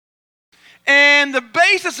And the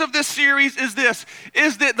basis of this series is this,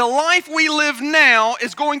 is that the life we live now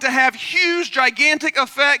is going to have huge, gigantic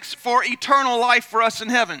effects for eternal life for us in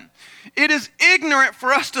heaven. It is ignorant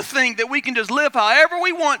for us to think that we can just live however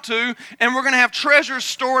we want to and we're going to have treasures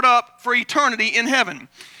stored up for eternity in heaven.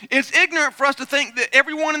 It's ignorant for us to think that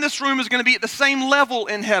everyone in this room is going to be at the same level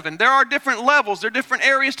in heaven. There are different levels. There are different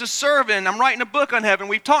areas to serve in. I'm writing a book on heaven.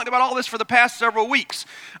 We've talked about all this for the past several weeks.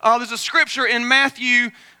 There's a scripture in Matthew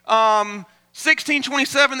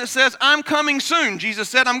 16:27 that says, I'm coming soon. Jesus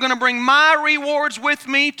said, I'm going to bring my rewards with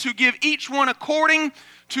me to give each one according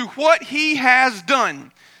to what he has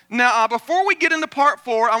done. Now, before we get into part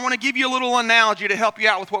 4, I want to give you a little analogy to help you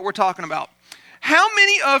out with what we're talking about. How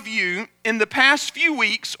many of you in the past few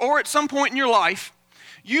weeks or at some point in your life,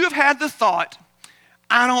 you have had the thought,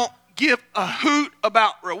 I don't give a hoot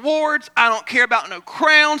about rewards, I don't care about no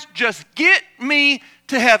crowns, just get me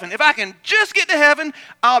to heaven. If I can just get to heaven,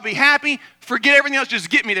 I'll be happy, forget everything else, just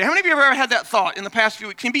get me there. How many of you have ever had that thought in the past few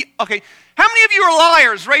weeks? Okay, how many of you are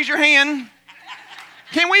liars? Raise your hand.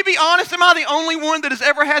 Can we be honest? Am I the only one that has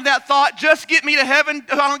ever had that thought, just get me to heaven,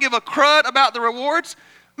 I don't give a crud about the rewards?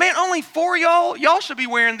 Man, only 4 of y'all. Y'all should be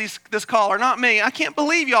wearing this collar, not me. I can't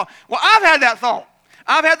believe y'all. Well, I've had that thought.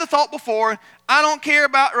 I've had the thought before, I don't care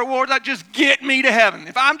about rewards, I just get me to heaven.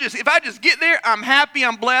 If I just get there, I'm happy,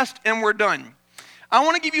 I'm blessed, and we're done. I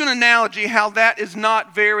want to give you an analogy how that is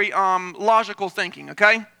not very logical thinking,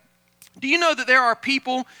 okay? Do you know that there are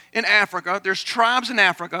people in Africa, there's tribes in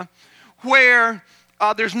Africa, where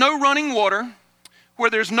there's no running water, where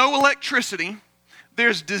there's no electricity,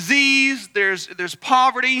 there's disease, there's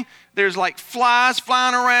poverty, there's like flies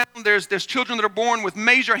flying around, there's children that are born with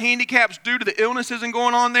major handicaps due to the illnesses and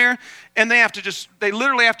going on there, and they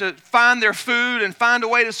literally have to find their food and find a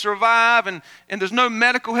way to survive, and there's no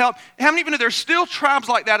medical help. How many of you know there's still tribes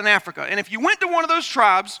like that in Africa? And if you went to one of those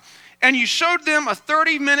tribes and you showed them a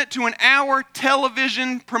 30-minute to an hour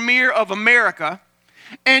television premiere of America,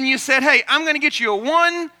 and you said, hey, I'm going to get you a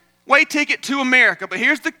one-way ticket to America, but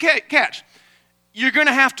here's the catch. You're going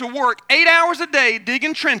to have to work 8 hours a day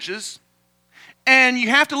digging trenches, and you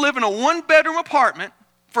have to live in a one-bedroom apartment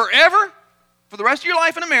forever, for the rest of your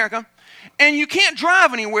life in America, and you can't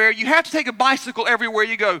drive anywhere. You have to take a bicycle everywhere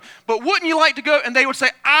you go. But wouldn't you like to go? And they would say,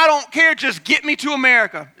 I don't care, just get me to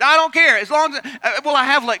America. I don't care. As long as, will I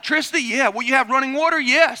have electricity? Yeah. Will you have running water?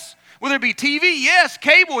 Yes. Will there be TV? Yes.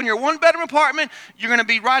 Cable in your one-bedroom apartment. You're going to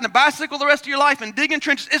be riding a bicycle the rest of your life and digging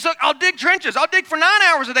trenches. I'll dig trenches. I'll dig for 9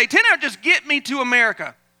 hours a day, 10 hours. Just get me to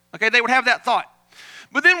America. Okay, they would have that thought.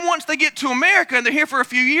 But then once they get to America and they're here for a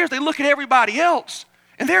few years, they look at everybody else,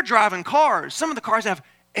 and they're driving cars. Some of the cars have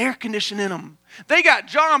air conditioning in them. They got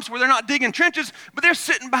jobs where they're not digging trenches, but they're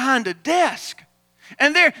sitting behind a desk.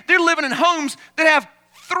 And they're living in homes that have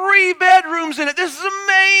 3 bedrooms in it. This is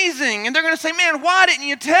amazing. And they're going to say, man, why didn't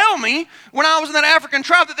you tell me when I was in that African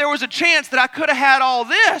tribe that there was a chance that I could have had all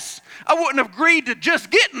this? I wouldn't have agreed to just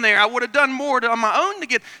getting there. I would have done more on my own to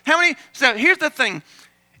get. So here's the thing.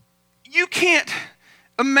 You can't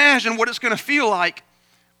imagine what it's going to feel like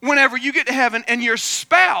whenever you get to heaven and your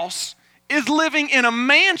spouse is living in a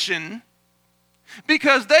mansion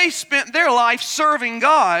because they spent their life serving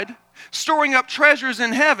God, storing up treasures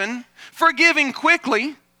in heaven, forgiving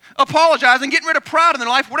quickly, apologizing, getting rid of pride in their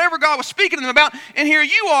life, whatever God was speaking to them about, and here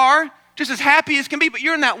you are, just as happy as can be, but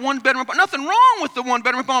you're in that one-bedroom apartment. Nothing wrong with the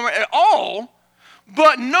one-bedroom apartment at all,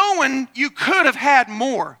 but knowing you could have had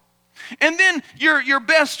more. And then your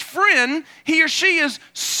best friend, he or she is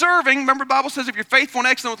serving. Remember, the Bible says if you're faithful and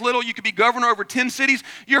excellent with little, you could be governor over 10 cities.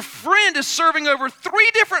 Your friend is serving over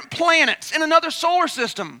 3 different planets in another solar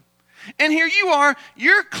system. And here you are,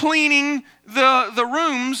 you're cleaning the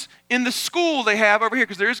rooms in the school they have over here,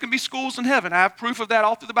 because there is going to be schools in heaven. I have proof of that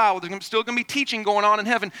all through the Bible. There's still going to be teaching going on in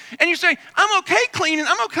heaven. And you say, I'm okay cleaning,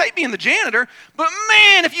 I'm okay being the janitor, but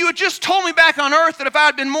man, if you had just told me back on earth that if I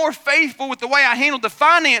had been more faithful with the way I handled the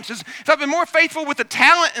finances, if I'd been more faithful with the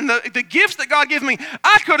talent and the gifts that God gives me,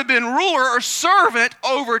 I could have been ruler or servant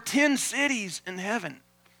over 10 cities in heaven.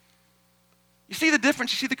 You see the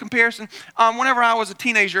difference? You see the comparison? Whenever I was a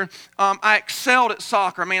teenager, I excelled at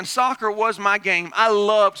soccer. Man, soccer was my game. I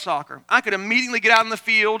loved soccer. I could immediately get out in the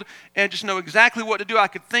field and just know exactly what to do. I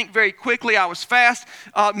could think very quickly. I was fast.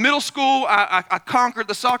 Middle school, I conquered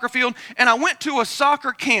the soccer field, and I went to a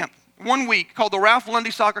soccer camp one week called the Ralph Lundy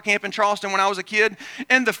Soccer Camp in Charleston when I was a kid.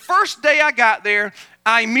 And the first day I got there,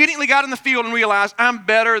 I immediately got in the field and realized I'm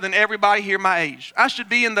better than everybody here my age. I should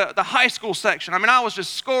be in the high school section. I mean, I was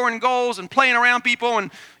just scoring goals and playing around people and,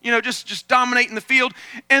 just dominating the field.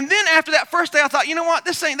 And then after that first day, I thought, you know what?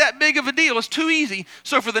 This ain't that big of a deal. It's too easy.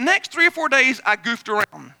 So for the next 3 or 4 days, I goofed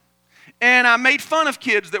around. and I made fun of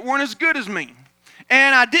kids that weren't as good as me.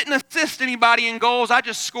 And I didn't assist anybody in goals. I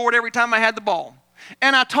just scored every time I had the ball.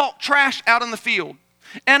 And I talked trash out in the field.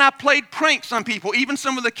 And I played pranks on people. Even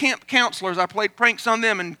some of the camp counselors, I played pranks on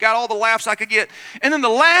them and got all the laughs I could get. And then the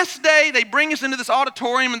last day, they bring us into this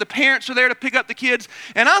auditorium, and the parents are there to pick up the kids.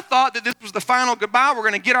 And I thought that this was the final goodbye. We're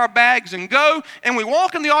going to get our bags and go. And we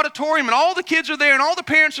walk in the auditorium, and all the kids are there, and all the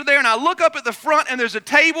parents are there. And I look up at the front, and there's a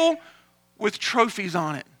table with trophies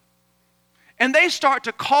on it. And they start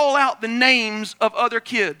to call out the names of other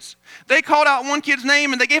kids. They called out one kid's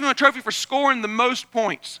name, and they gave him a trophy for scoring the most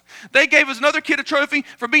points. They gave us another kid a trophy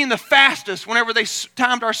for being the fastest whenever they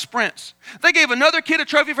timed our sprints. They gave another kid a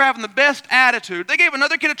trophy for having the best attitude. They gave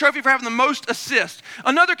another kid a trophy for having the most assists.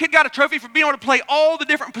 Another kid got a trophy for being able to play all the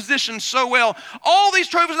different positions so well. All these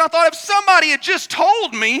trophies, and I thought if somebody had just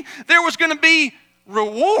told me there was going to be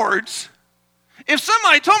rewards, if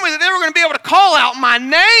somebody told me that they were going to be able to call out my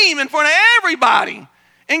name in front of everybody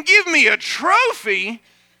and give me a trophy,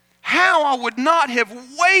 how I would not have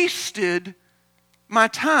wasted my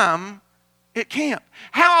time at camp.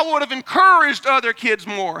 How I would have encouraged other kids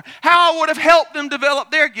more. How I would have helped them develop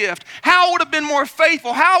their gift. How I would have been more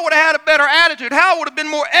faithful. How I would have had a better attitude. How I would have been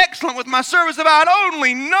more excellent with my service if I had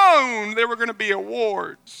only known there were going to be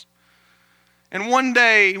awards. And one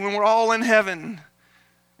day when we're all in heaven,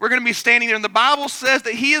 we're going to be standing there, and the Bible says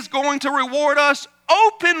that He is going to reward us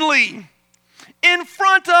openly in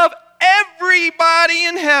front of everybody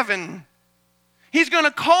in heaven. He's going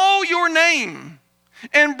to call your name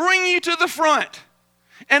and bring you to the front.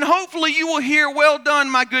 And hopefully you will hear, "Well done,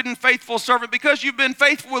 my good and faithful servant. Because you've been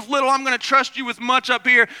faithful with little, I'm going to trust you with much up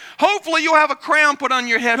here." Hopefully you'll have a crown put on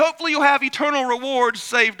your head. Hopefully you'll have eternal rewards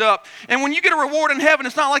saved up. And when you get a reward in heaven,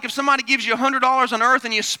 it's not like if somebody gives you $100 on earth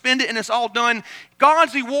and you spend it and it's all done.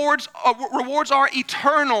 God's rewards are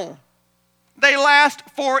eternal. They last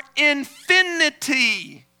for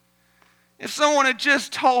infinity. If someone had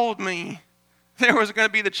just told me there was going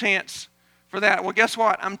to be the chance for that, well, guess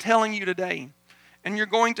what? I'm telling you today. And you're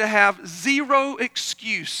going to have zero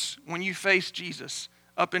excuse when you face Jesus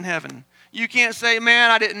up in heaven. You can't say,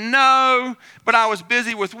 "Man, I didn't know, but I was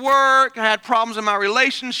busy with work. I had problems in my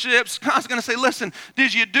relationships." God's going to say, "Listen,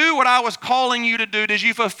 did you do what I was calling you to do? Did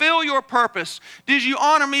you fulfill your purpose? Did you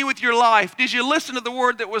honor me with your life? Did you listen to the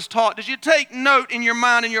word that was taught? Did you take note in your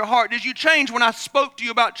mind and your heart? Did you change when I spoke to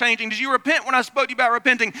you about changing? Did you repent when I spoke to you about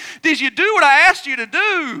repenting? Did you do what I asked you to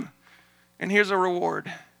do?" And here's a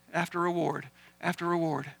reward after reward after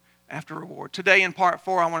reward after reward. Today in part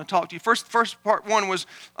 4, I want to talk to you. First part 1 was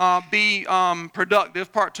be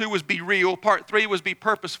productive. Part 2 was be real. Part 3 was be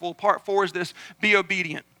purposeful. Part 4 is this: be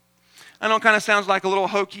obedient. I know it kind of sounds like a little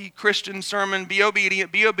hokey Christian sermon. Be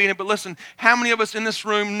obedient, be obedient. But listen, how many of us in this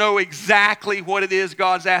room know exactly what it is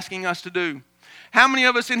God's asking us to do? How many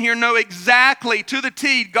of us in here know exactly to the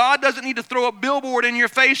T? God doesn't need to throw a billboard in your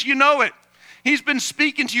face. You know it. He's been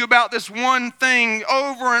speaking to you about this one thing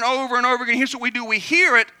over and over and over again. Here's what we do. We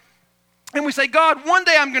hear it, and we say, "God, one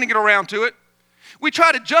day I'm going to get around to it." We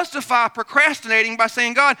try to justify procrastinating by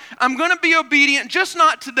saying, "God, I'm going to be obedient, just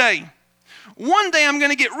not today. One day I'm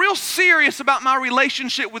going to get real serious about my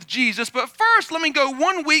relationship with Jesus, but first let me go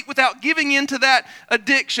 1 week without giving in to that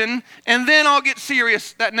addiction, and then I'll get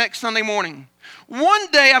serious that next Sunday morning.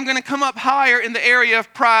 One day I'm going to come up higher in the area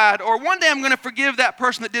of pride, or one day I'm going to forgive that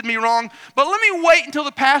person that did me wrong, but let me wait until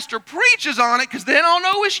the pastor preaches on it, because then I'll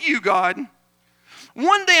know it's you, God.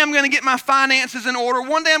 One day I'm going to get my finances in order.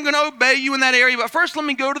 One day I'm going to obey you in that area, but first let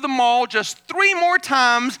me go to the mall just 3 more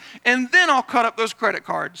times, and then I'll cut up those credit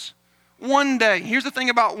cards." One day. Here's the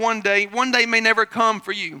thing about one day may never come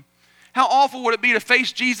for you. How awful would it be to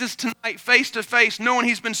face Jesus tonight face to face, knowing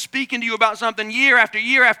He's been speaking to you about something year after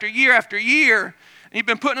year after year after year, and you've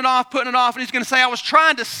been putting it off, and He's going to say, "I was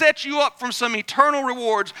trying to set you up for some eternal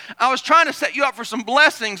rewards. I was trying to set you up for some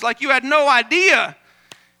blessings like you had no idea.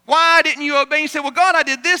 Why didn't you obey?" You say, "Well, God, I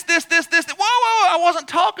did this. Whoa, I wasn't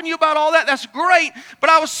talking to you about all that. That's great. But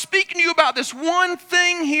I was speaking to you about this one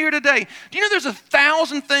thing here today." Do you know there's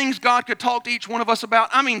 1,000 things God could talk to each one of us about?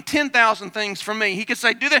 I mean, 10,000 things for me. He could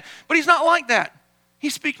say, "Do that." But He's not like that.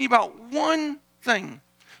 He's speaking to you about one thing.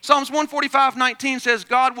 Psalms 145:19 says,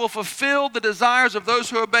 "God will fulfill the desires of those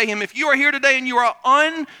who obey Him." If you are here today and you are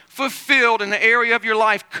unfulfilled in the area of your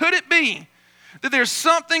life, could it be that there's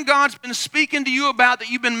something God's been speaking to you about that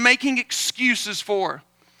you've been making excuses for?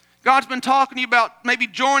 God's been talking to you about maybe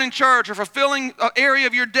joining church or fulfilling an area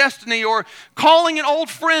of your destiny or calling an old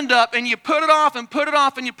friend up, and you put it off and put it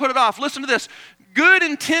off and you put it off. Listen to this. Good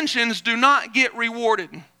intentions do not get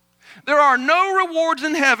rewarded. There are no rewards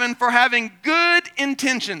in heaven for having good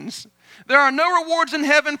intentions. There are no rewards in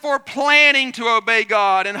heaven for planning to obey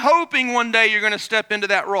God and hoping one day you're going to step into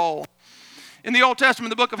that role. In the Old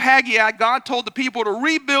Testament, the book of Haggai, God told the people to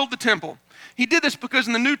rebuild the temple. He did this because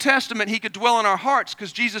in the New Testament, he could dwell in our hearts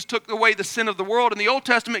because Jesus took away the sin of the world. In the Old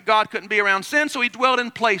Testament, God couldn't be around sin, so he dwelled in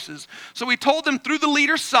places. So he told them through the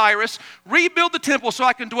leader Cyrus, rebuild the temple so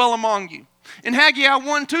I can dwell among you. In Haggai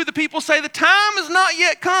 1:2, the people say the time has not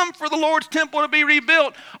yet come for the Lord's temple to be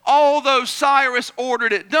rebuilt, although Cyrus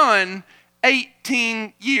ordered it done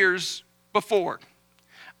 18 years before.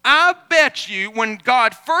 I bet you when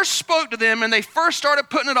God first spoke to them and they first started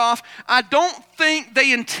putting it off, I don't think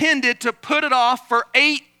they intended to put it off for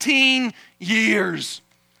 18 years.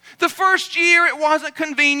 The first year it wasn't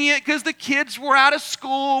convenient because the kids were out of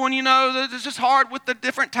school and it's just hard with the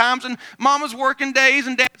different times and mama's working days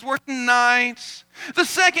and dad's working nights. The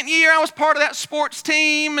second year I was part of that sports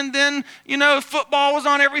team and then, football was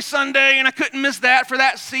on every Sunday and I couldn't miss that for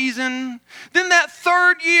that season. Then that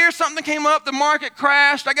third year something came up, the market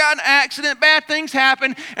crashed, I got in an accident, bad things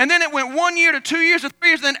happened, and then it went 1 year to 2 years to 3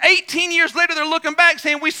 years, and then 18 years later they're looking back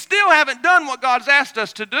saying we still haven't done what God's asked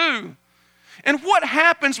us to do. And what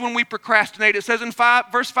happens when we procrastinate? It says in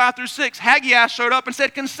verse 5 through 6, Haggai showed up and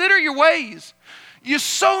said, consider your ways. You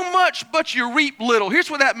sow much, but you reap little.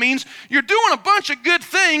 Here's what that means. You're doing a bunch of good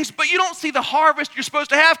things, but you don't see the harvest you're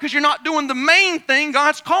supposed to have because you're not doing the main thing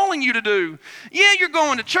God's calling you to do. Yeah, you're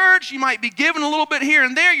going to church. You might be giving a little bit here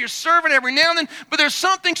and there. You're serving every now and then, but there's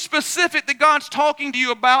something specific that God's talking to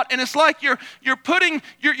you about, and it's like you're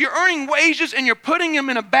earning wages and you're putting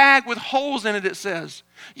them in a bag with holes in it, it says.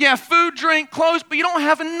 Yeah, food, drink, clothes, but you don't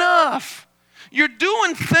have enough. You're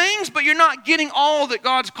doing things, but you're not getting all that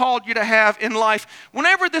God's called you to have in life.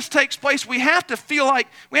 Whenever this takes place, we have to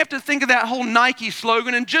think of that whole Nike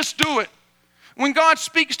slogan and just do it. When God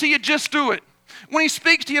speaks to you, just do it. When he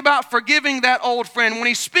speaks to you about forgiving that old friend, when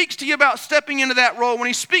he speaks to you about stepping into that role, when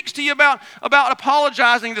he speaks to you about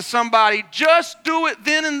apologizing to somebody, just do it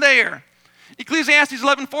then and there. Ecclesiastes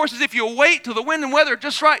 11:4 says, if you'll wait till the wind and weather are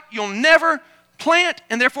just right, you'll never plant,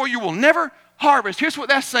 and therefore you will never harvest. Here's what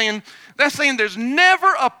that's saying. That's saying there's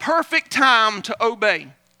never a perfect time to obey.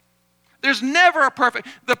 There's never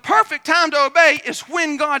the perfect time to obey is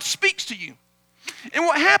when God speaks to you. And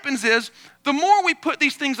what happens is, the more we put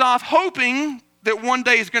these things off, hoping that one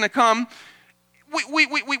day is going to come,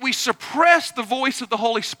 we suppress the voice of the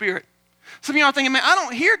Holy Spirit. Some of y'all are thinking, man, I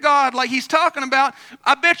don't hear God like he's talking about.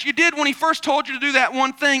 I bet you did when he first told you to do that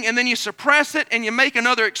one thing, and then you suppress it, and you make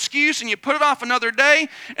another excuse, and you put it off another day,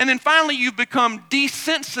 and then finally you've become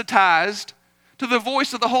desensitized to the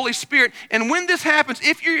voice of the Holy Spirit. And when this happens,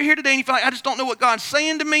 if you're here today and you feel like, I just don't know what God's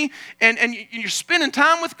saying to me, and you're spending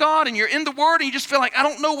time with God, and you're in the Word, and you just feel like, I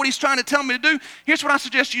don't know what he's trying to tell me to do, here's what I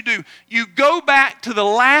suggest you do. You go back to the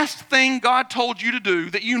last thing God told you to do,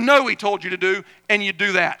 that you know he told you to do, and you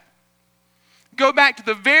do that. Go back to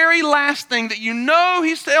the very last thing that you know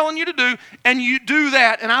he's telling you to do, and you do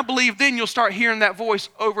that, and I believe then you'll start hearing that voice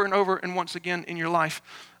over and over and once again in your life.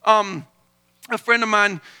 A friend of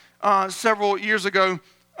mine several years ago,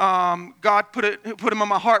 God put him on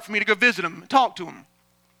my heart for me to go visit him and talk to him.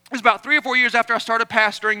 It was about 3 or 4 years after I started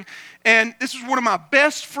pastoring, and this was one of my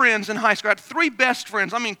best friends in high school. I had 3 best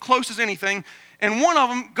friends, close as anything, and one of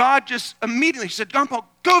them, God just immediately said, Grandpa,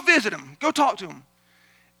 go visit him, go talk to him.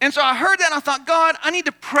 And so I heard that and I thought, God, I need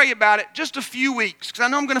to pray about it just a few weeks because I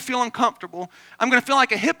know I'm going to feel uncomfortable. I'm going to feel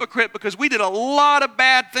like a hypocrite because we did a lot of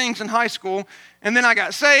bad things in high school. And then I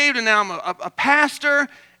got saved and now I'm a pastor.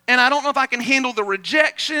 And I don't know if I can handle the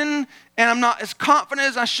rejection. And I'm not as confident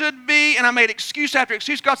as I should be. And I made excuse after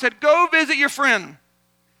excuse. God said, go visit your friend.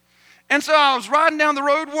 And so I was riding down the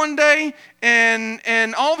road one day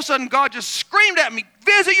and all of a sudden God just screamed at me,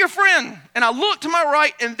 visit your friend. And I looked to my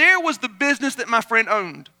right and there was the business that my friend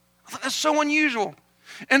owned. I thought, that's so unusual.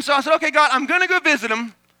 And so I said, okay, God, I'm going to go visit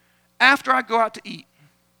him after I go out to eat.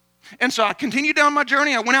 And so I continued down my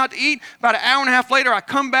journey. I went out to eat. About an hour and a half later, I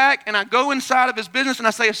come back and I go inside of his business and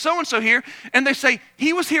I say, is so-and-so here? And they say,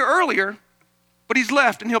 he was here earlier, but he's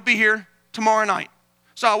left and he'll be here tomorrow night.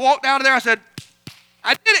 So I walked out of there. I said,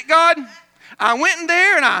 I did it, God. I went in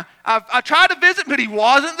there and I tried to visit, but he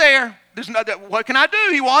wasn't there. What can I do?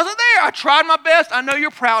 He wasn't there. I tried my best. I know you're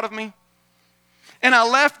proud of me. And I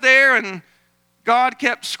left there and God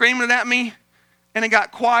kept screaming at me and it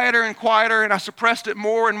got quieter and quieter and I suppressed it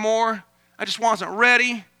more and more. I just wasn't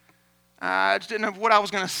ready. I just didn't know what I was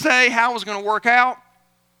going to say, how it was going to work out.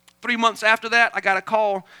 3 months after that, I got a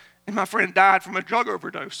call and my friend died from a drug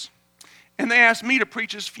overdose. And they asked me to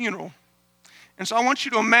preach his funeral. And so I want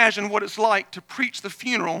you to imagine what it's like to preach the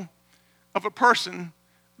funeral of a person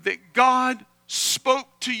that God spoke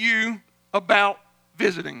to you about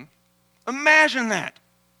visiting. Imagine that.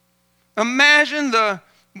 Imagine the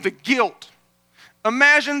guilt.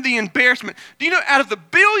 Imagine the embarrassment. Do you know, out of the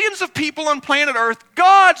billions of people on planet Earth,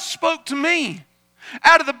 God spoke to me.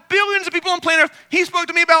 Out of the billions of people on planet Earth, He spoke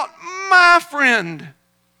to me about my friend.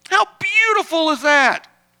 How beautiful is that?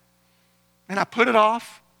 And I put it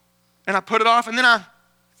off, and then I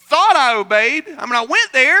thought I obeyed. I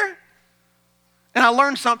went there, and I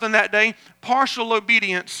learned something that day. Partial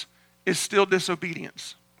obedience is still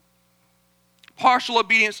disobedience. Partial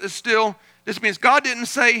obedience is still disobedience. God didn't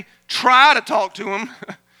say, try to talk to him.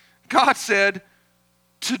 God said,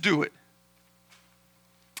 to do it.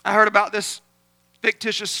 I heard about this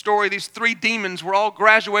fictitious story. These 3 demons were all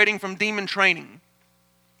graduating from demon training.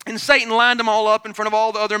 And Satan lined them all up in front of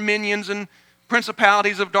all the other minions and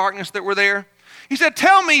principalities of darkness that were there. He said,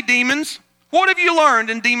 tell me, demons, what have you learned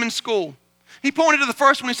in demon school? He pointed to the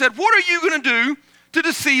first one. He said, what are you going to do to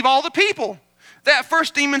deceive all the people? That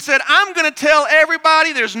first demon said, I'm going to tell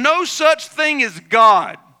everybody there's no such thing as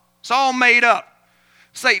God. It's all made up.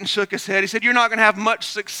 Satan shook his head. He said, you're not going to have much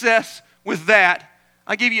success with that.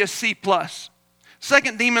 I'll give you a C+.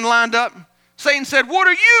 Second demon lined up. Satan said, what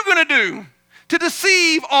are you going to do to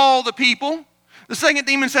deceive all the people? The second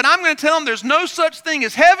demon said, I'm going to tell them there's no such thing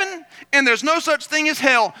as heaven and there's no such thing as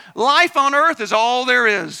hell. Life on earth is all there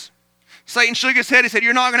is. Satan shook his head. He said,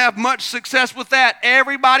 you're not going to have much success with that.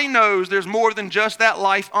 Everybody knows there's more than just that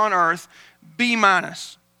life on earth. B-. The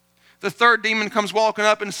third demon comes walking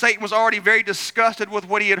up, and Satan was already very disgusted with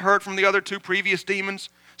what he had heard from the other 2 previous demons.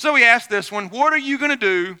 So he asked this one, what are you going to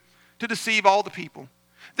do to deceive all the people?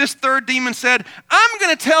 This third demon said, I'm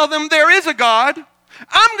going to tell them there is a God.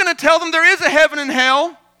 I'm going to tell them there is a heaven and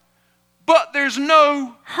hell, but there's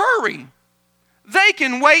no hurry. They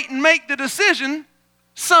can wait and make the decision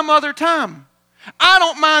some other time. I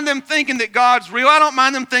don't mind them thinking that God's real. I don't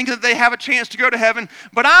mind them thinking that they have a chance to go to heaven,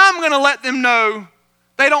 but I'm going to let them know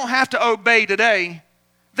they don't have to obey today.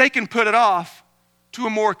 They can put it off to a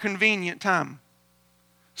more convenient time.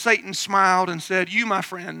 Satan smiled and said, you, my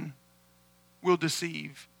friend, will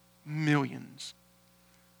deceive millions.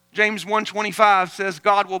 James 1:25 says,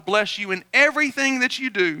 God will bless you in everything that you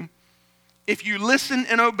do if you listen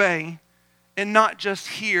and obey and not just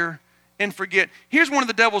hear and forget. Here's one of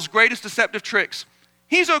the devil's greatest deceptive tricks.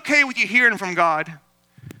 He's okay with you hearing from God,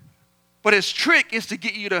 but his trick is to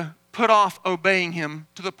get you to put off obeying him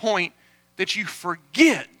to the point that you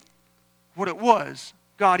forget what it was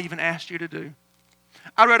God even asked you to do.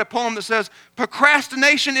 I read a poem that says,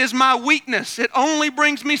 procrastination is my weakness. It only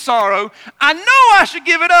brings me sorrow. I know I should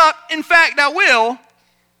give it up. In fact, I will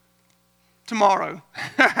tomorrow.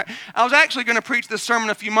 I was actually going to preach this sermon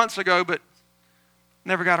a few months ago, but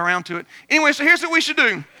never got around to it. Anyway, so here's what we should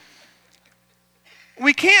do.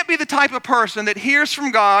 We can't be the type of person that hears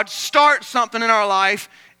from God, starts something in our life,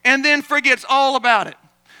 and then forgets all about it.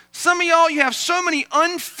 Some of y'all, you have so many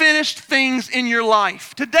unfinished things in your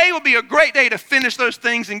life. Today will be a great day to finish those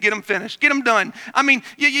things and get them finished. Get them done. I mean,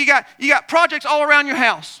 you got projects all around your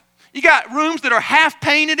house. You got rooms that are half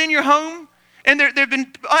painted in your home, and they've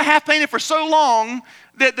been half painted for so long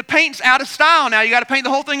that the paint's out of style now. You got to paint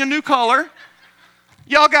the whole thing a new color.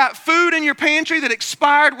 Y'all got food in your pantry that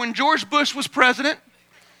expired when George Bush was president.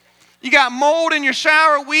 You got mold in your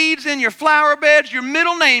shower, weeds in your flower beds. Your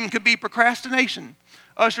middle name could be procrastination.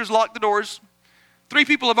 Ushers, lock the doors. 3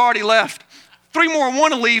 people have already left. 3 more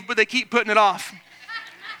want to leave, but they keep putting it off.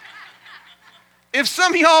 If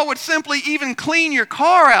some of y'all would simply even clean your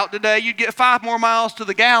car out today, you'd get 5 more miles to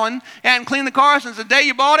the gallon. Hadn't cleaned the car since the day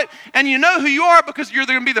you bought it. And you know who you are because you're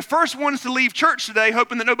going to be the first ones to leave church today,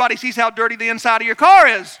 hoping that nobody sees how dirty the inside of your car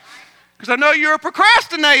is. Because I know you're a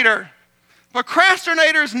procrastinator.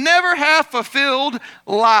 Procrastinators never have fulfilled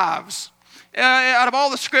lives. Out of all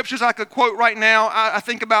the scriptures I could quote right now, I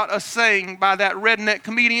think about a saying by that redneck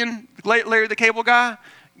comedian, Larry the Cable Guy,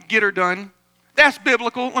 get her done. That's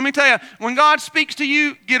biblical. Let me tell you, when God speaks to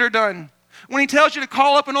you, get her done. When he tells you to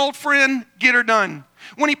call up an old friend, get her done.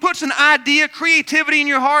 When he puts an idea, creativity in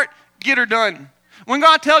your heart, get her done. When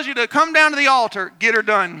God tells you to come down to the altar, get her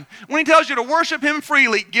done. When he tells you to worship him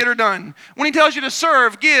freely, get her done. When he tells you to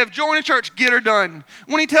serve, give, join a church, get her done.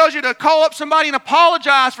 When he tells you to call up somebody and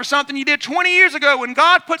apologize for something you did 20 years ago, when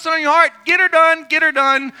God puts it on your heart, get her done, get her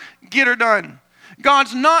done, get her done.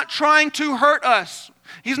 God's not trying to hurt us.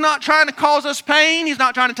 He's not trying to cause us pain. He's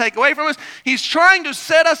not trying to take away from us. He's trying to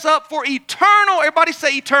set us up for eternal, everybody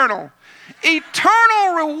say eternal.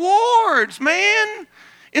 Eternal rewards, man.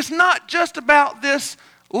 It's not just about this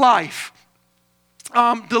life.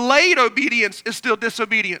 Delayed obedience is still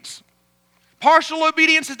disobedience. Partial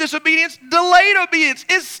obedience is disobedience. Delayed obedience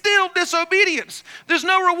is still disobedience. There's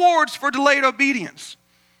no rewards for delayed obedience.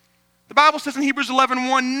 The Bible says in Hebrews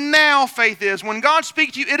 11:1, now faith is. When God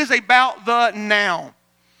speaks to you, it is about the now.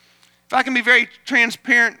 If I can be very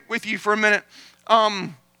transparent with you for a minute,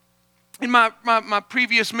 in my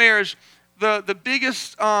previous marriage, the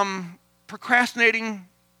biggest procrastinating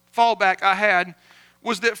fallback I had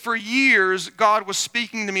was that for years, God was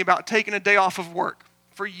speaking to me about taking a day off of work.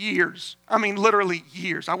 For years. I mean, literally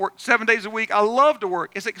years. I worked 7 days a week. I love to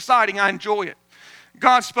work. It's exciting. I enjoy it.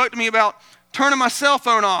 God spoke to me about turning my cell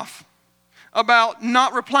phone off, about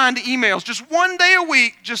not replying to emails. Just 1 day a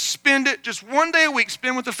week, just spend it. Just 1 day a week,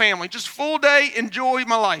 spend with the family. Just full day, enjoy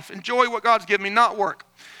my life. Enjoy what God's given me, not work.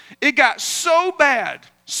 It got so bad,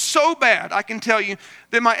 I can tell you,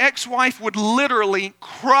 that my ex-wife would literally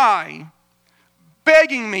cry,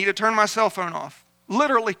 begging me to turn my cell phone off.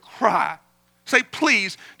 Literally cry. Say,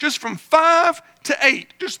 please, just from 5 to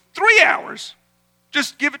 8, just 3 hours.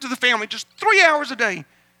 Just give it to the family, just 3 hours a day.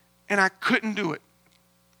 And I couldn't do it.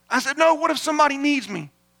 I said, no, what if somebody needs me?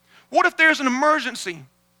 What if there's an emergency?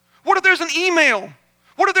 What if there's an email?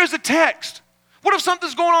 What if there's a text? What if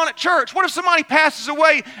something's going on at church? What if somebody passes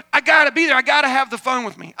away? I gotta be there. I gotta have the phone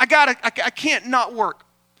with me. I can't not work.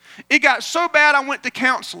 It got so bad I went to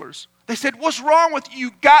counselors. They said, what's wrong with you?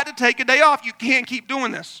 You got to take a day off. You can't keep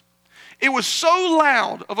doing this. It was so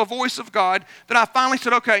loud of a voice of God that I finally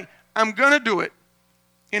said, okay, I'm going to do it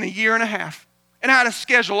in a year and a half. And I had a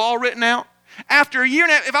schedule all written out. After a year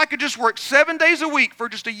and a half, if I could just work 7 days a week for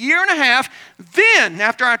just a year and a half, then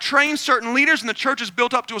after I train certain leaders and the church is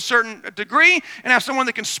built up to a certain degree and have someone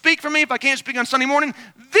that can speak for me if I can't speak on Sunday morning,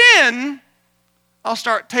 then I'll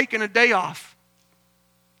start taking a day off.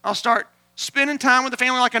 I'll start spending time with the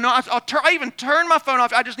family like I know. I even turn my phone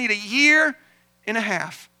off. I just need a year and a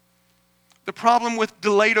half. The problem with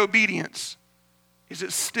delayed obedience is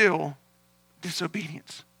it's still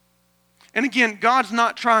disobedience. And again, God's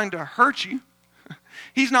not trying to hurt you.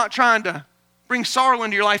 He's not trying to bring sorrow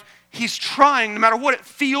into your life. He's trying, no matter what it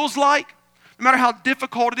feels like, no matter how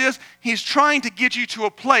difficult it is, He's trying to get you to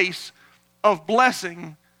a place of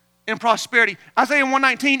blessing and prosperity. Isaiah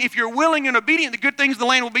 1:19, if you're willing and obedient, the good things of the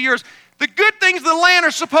land will be yours. The good things of the land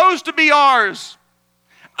are supposed to be ours.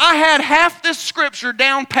 I had half this scripture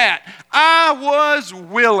down pat. I was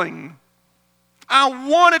willing. I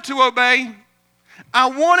wanted to obey. I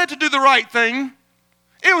wanted to do the right thing.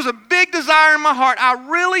 It was a big desire in my heart. I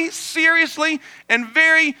really seriously and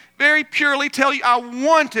very, very purely tell you I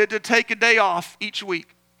wanted to take a day off each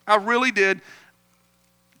week. I really did.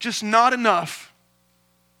 Just not enough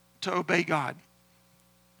to obey God.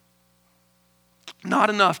 Not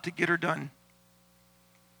enough to get her done.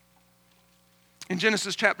 In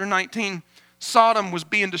Genesis chapter 19, Sodom was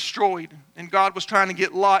being destroyed, and God was trying to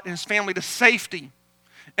get Lot and his family to safety.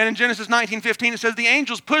 And in Genesis 19:15, it says, the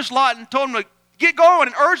angels pushed Lot and told him to get going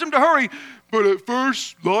and urged him to hurry. But at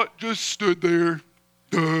first, Lot just stood there,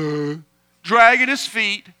 dragging his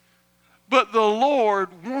feet. But the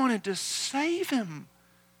Lord wanted to save him.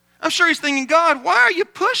 I'm sure he's thinking, God, why are you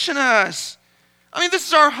pushing us? I mean, this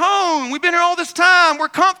is our home. We've been here all this time. We're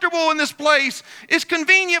comfortable in this place. It's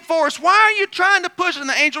convenient for us. Why are you trying to push us? And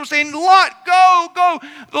the angel was saying, Lot, go.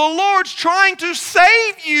 The Lord's trying to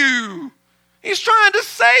save you. He's trying to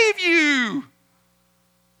save you.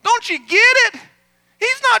 Don't you get it?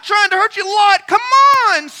 He's not trying to hurt you. Lot, come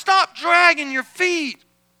on. Stop dragging your feet.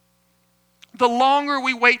 The longer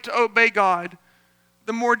we wait to obey God,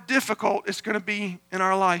 the more difficult it's going to be in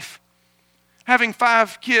our life. Having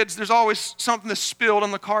 5 kids, there's always something that's spilled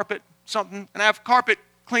on the carpet, and I have carpet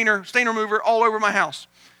cleaner, stain remover all over my house.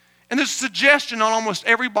 And there's a suggestion on almost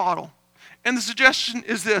every bottle. And the suggestion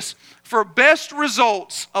is this: for best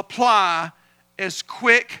results, apply as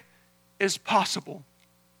quick as possible.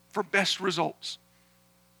 For best results.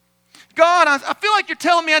 God, I feel like you're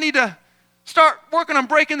telling me I need to start working on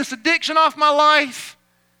breaking this addiction off my life.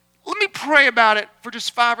 Let me pray about it for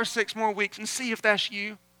just 5 or 6 more weeks and see if that's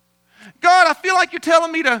you. God, I feel like you're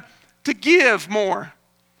telling me to give more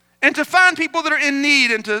and to find people that are in need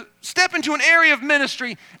and to step into an area of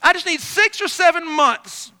ministry. I just need 6 or 7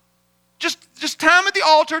 months, just time at the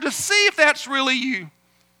altar to see if that's really you.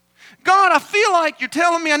 God, I feel like you're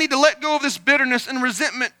telling me I need to let go of this bitterness and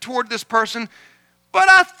resentment toward this person, but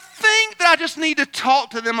I think that I just need to talk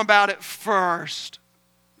to them about it first.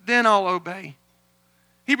 Then I'll obey.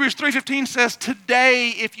 Hebrews 3:15 says, today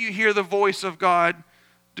if you hear the voice of God,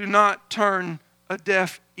 do not turn a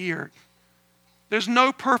deaf ear. There's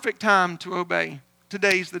no perfect time to obey.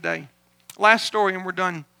 Today's the day. Last story and we're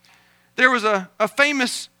done. There was a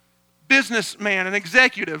famous businessman, an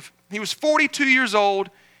executive. He was 42 years old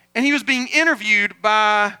and he was being interviewed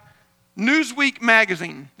by Newsweek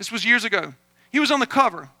magazine. This was years ago. He was on the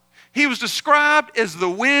cover. He was described as the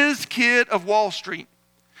whiz kid of Wall Street.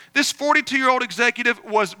 This 42-year-old executive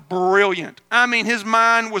was brilliant. I mean, his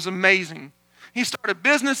mind was amazing. He started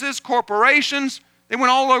businesses, corporations. They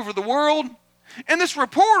went all over the world. And this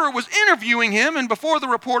reporter was interviewing him, and before the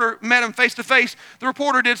reporter met him face to face, the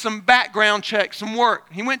reporter did some background checks, some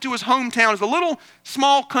work. He went to his hometown, it's a little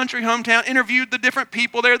small country hometown, interviewed the different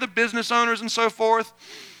people there, the business owners and so forth.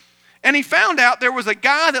 And he found out there was a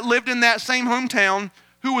guy that lived in that same hometown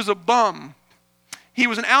who was a bum. He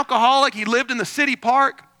was an alcoholic. He lived in the city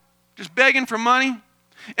park, just begging for money.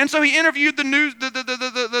 And so he interviewed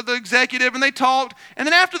the executive, and they talked. And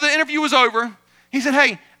then after the interview was over, he said,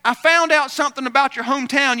 "Hey, I found out something about your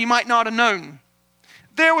hometown you might not have known.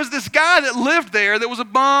 There was this guy that lived there that was a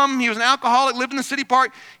bum. He was an alcoholic, lived in the city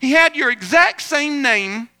park. He had your exact same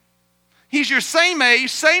name. He's your same age,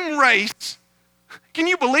 same race. Can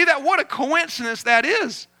you believe that? What a coincidence that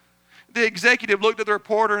is." The executive looked at the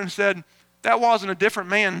reporter and said, "That wasn't a different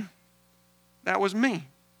man. That was me."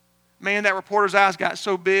 Man, that reporter's eyes got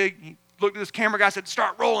so big. He looked at this camera guy and said,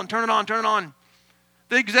 "Start rolling, turn it on, turn it on."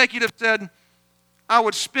 The executive said, "I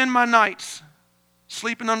would spend my nights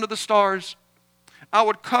sleeping under the stars. I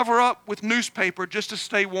would cover up with newspaper just to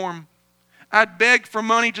stay warm. I'd beg for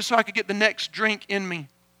money just so I could get the next drink in me."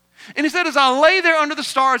 And he said, "As I lay there under the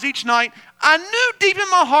stars each night, I knew deep in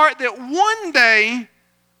my heart that one day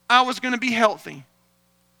I was going to be healthy.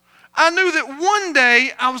 I knew that one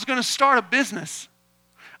day I was going to start a business.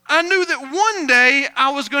 I knew that one day I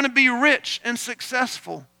was going to be rich and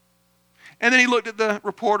successful." And then he looked at the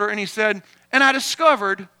reporter and he said, "And I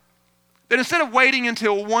discovered that instead of waiting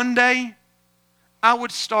until one day, I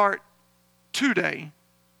would start today.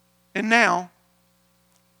 And now,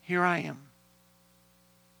 here I am."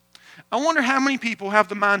 I wonder how many people have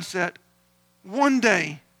the mindset, one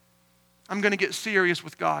day I'm going to get serious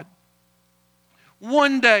with God.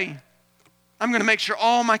 One day I'm going to make sure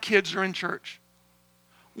all my kids are in church.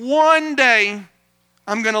 One day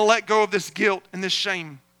I'm going to let go of this guilt and this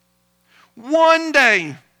shame. One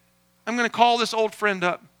day I'm going to call this old friend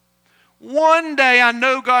up. One day I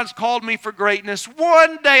know God's called me for greatness.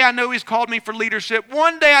 One day I know He's called me for leadership.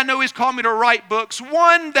 One day I know He's called me to write books.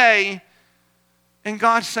 One day. And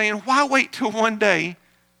God's saying, why wait till one day?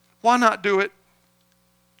 Why not do it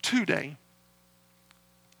today?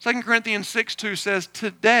 2 Corinthians 6:2 says,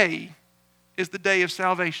 today is the day of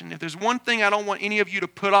salvation. If there's one thing I don't want any of you to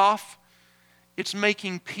put off, it's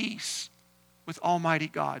making peace with Almighty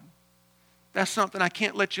God. That's something I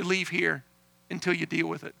can't let you leave here until you deal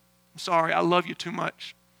with it. I'm sorry, I love you too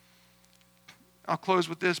much. I'll close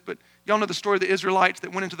with this, but y'all know the story of the Israelites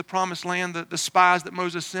that went into the promised land, the spies that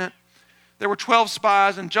Moses sent. There were 12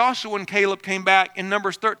 spies, and Joshua and Caleb came back. In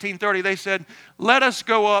Numbers 13:30, they said, "Let us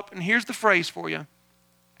go up," and here's the phrase for you,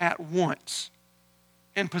 "at once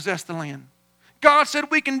and possess the land." God said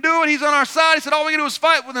we can do it. He's on our side. He said all we can do is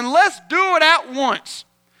fight. Well, then let's do it at once.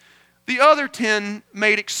 The other 10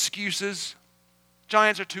 made excuses.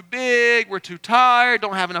 Giants are too big. We're too tired.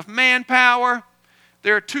 Don't have enough manpower.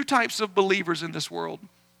 There are two types of believers in this world.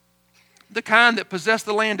 The kind that possess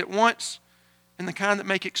the land at once and the kind that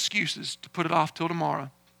make excuses to put it off till tomorrow.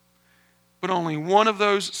 But only one of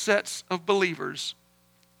those sets of believers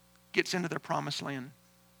gets into their promised land.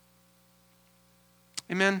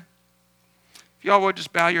 Amen? If y'all would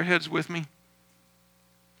just bow your heads with me.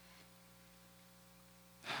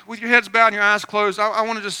 With your heads bowed and your eyes closed, I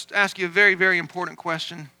want to just ask you a very, very important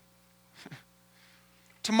question.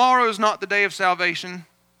 Tomorrow is not the day of salvation.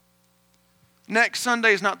 Next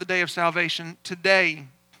Sunday is not the day of salvation. Today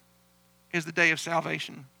is the day of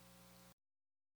salvation.